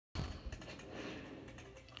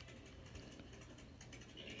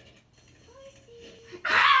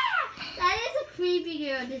creepy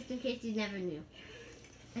girl, just in case you never knew.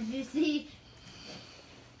 As you see,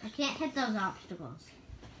 I can't hit those obstacles.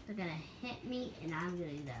 They're gonna hit me and I'm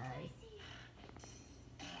gonna die.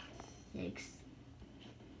 Yikes.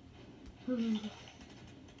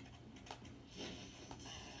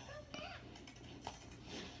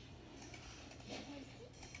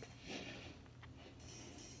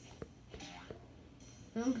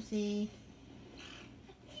 Oopsie.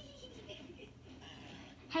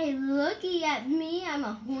 Hey, looky at me. I'm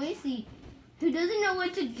a horsey who doesn't know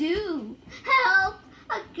what to do. Help!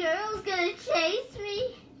 A girl's gonna chase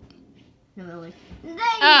me. No, really. There you go.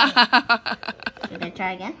 Should I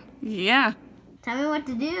try again? Yeah. Tell me what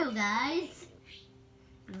to do, guys.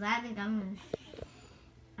 Because I think I'm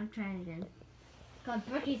trying again. It's called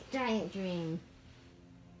Brookie's Giant Dream.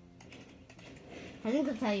 I think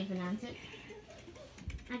that's how you pronounce it.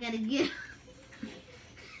 I gotta get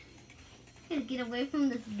away from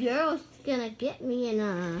this girl. She's gonna get me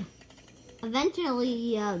and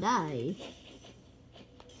eventually I'll die.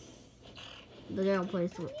 The girl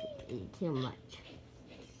plays with me too much.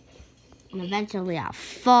 And eventually I'll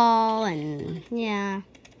fall and yeah.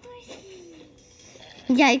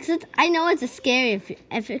 Yikes, I know it's scary.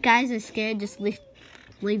 If you guys are scared, just leave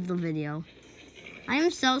the video. I am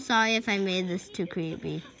so sorry if I made this too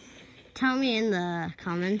creepy. Tell me in the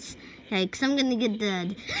comments. Yikes, I'm gonna get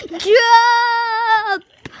dead. Jump!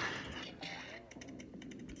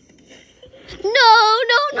 No,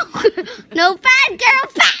 no, bad girl.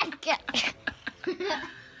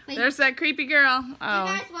 Wait, There's that creepy girl. Oh.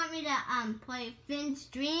 do you guys want me to play Finn's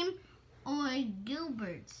Dream or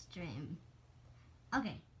Gilbert's Dream?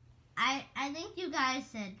 Okay, I think you guys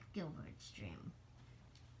said Gilbert's Dream.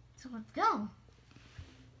 So let's go.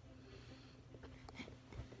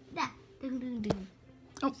 Yeah.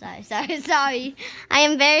 Oh. Sorry. I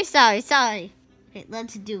am very sorry. Okay,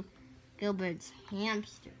 let's do Gilbert's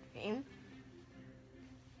Hamster Dream.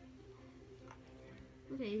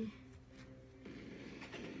 Okay.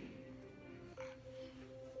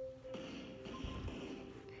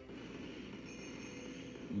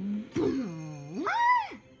 Boom.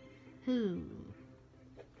 Who?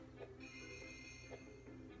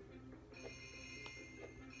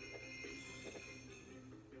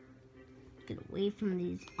 Get away from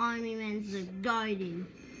these army men, they're guarding.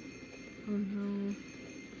 Oh no.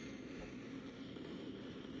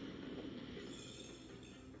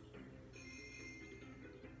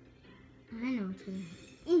 I know what's gonna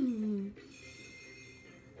happen.